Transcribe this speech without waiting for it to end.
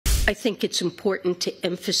I think it's important to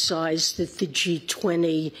emphasize that the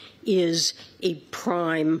G20 is a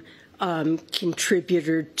prime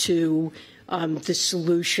contributor to the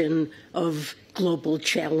solution of global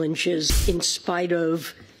challenges, in spite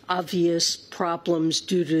of obvious problems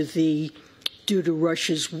due to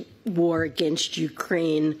Russia's war against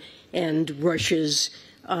Ukraine and Russia's,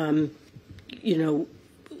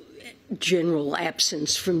 general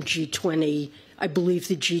absence from G20. I believe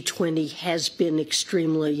the G20 has been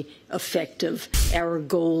extremely effective. Our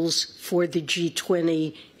goals for the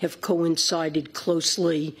G20 have coincided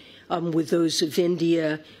closely with those of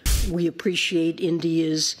India. We appreciate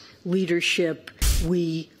India's leadership.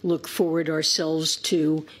 We look forward ourselves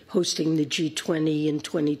to hosting the G20 in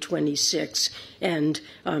 2026, and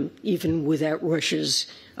even without Russia's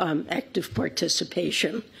active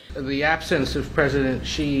participation. The absence of President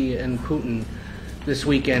Xi and Putin this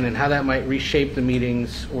weekend and how that might reshape the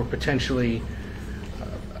meetings or potentially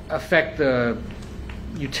affect the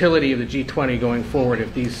utility of the G20 going forward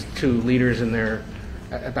if these two leaders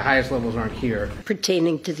at the highest levels aren't here.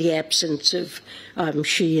 Pertaining to the absence of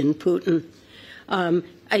Xi and Putin,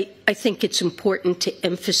 I think it's important to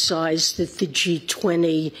emphasize that the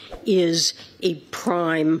G20 is a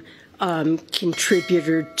prime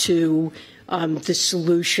contributor to the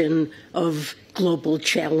solution of global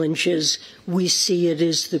challenges. We see it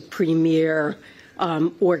as the premier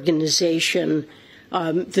organization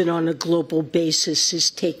that on a global basis is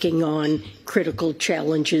taking on critical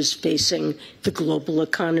challenges facing the global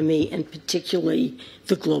economy and particularly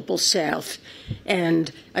the global South.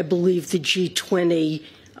 And I believe the G20,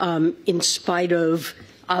 in spite of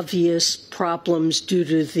obvious problems due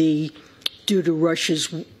to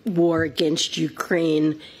Russia's war against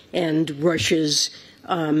Ukraine and Russia's,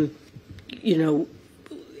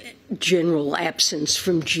 general absence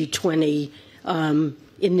from G20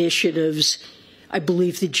 initiatives, I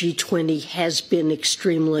believe the G20 has been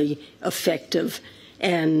extremely effective,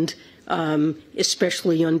 and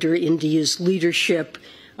especially under India's leadership,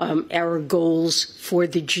 our goals for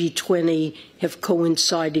the G20 have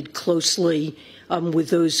coincided closely with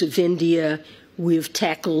those of India. We've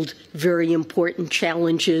tackled very important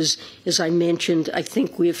challenges. As I mentioned, I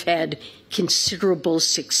think we've had considerable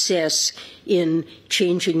success in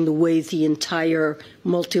changing the way the entire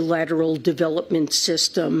multilateral development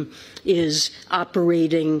system is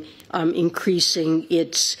operating, increasing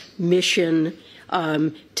its mission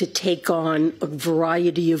to take on a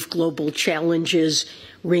variety of global challenges,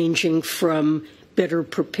 ranging from better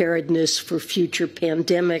preparedness for future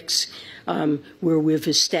pandemics, where we've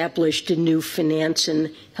established a new finance and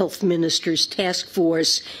health ministers task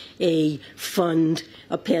force, a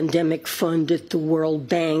pandemic fund at the World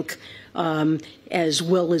Bank, as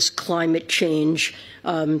well as climate change,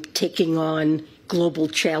 taking on global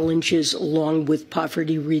challenges along with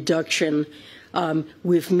poverty reduction.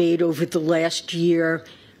 We've made over the last year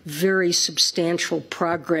very substantial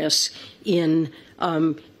progress in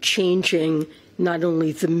changing not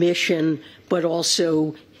only the mission, but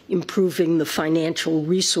also improving the financial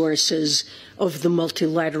resources of the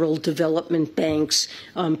multilateral development banks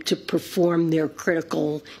to perform their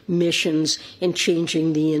critical missions, and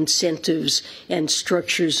changing the incentives and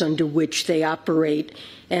structures under which they operate.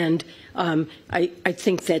 And I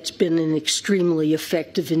think that's been an extremely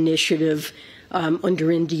effective initiative.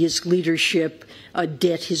 Under India's leadership,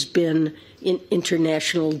 debt has been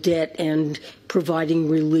international debt and providing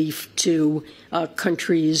relief to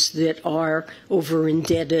countries that are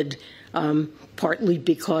over-indebted, partly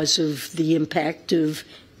because of the impact of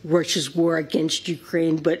Russia's war against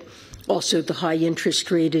Ukraine, but also the high interest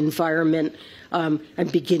rate environment. I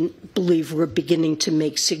believe we're beginning to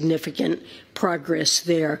make significant progress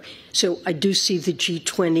there. So I do see the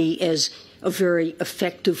G20 as a very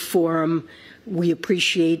effective forum. We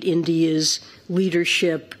appreciate India's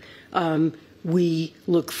leadership. We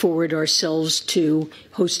look forward ourselves to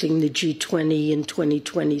hosting the G20 in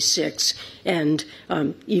 2026, and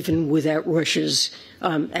even without Russia's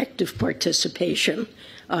active participation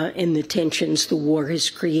in the tensions the war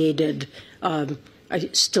has created, I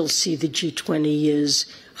still see the G20 as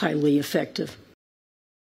highly effective.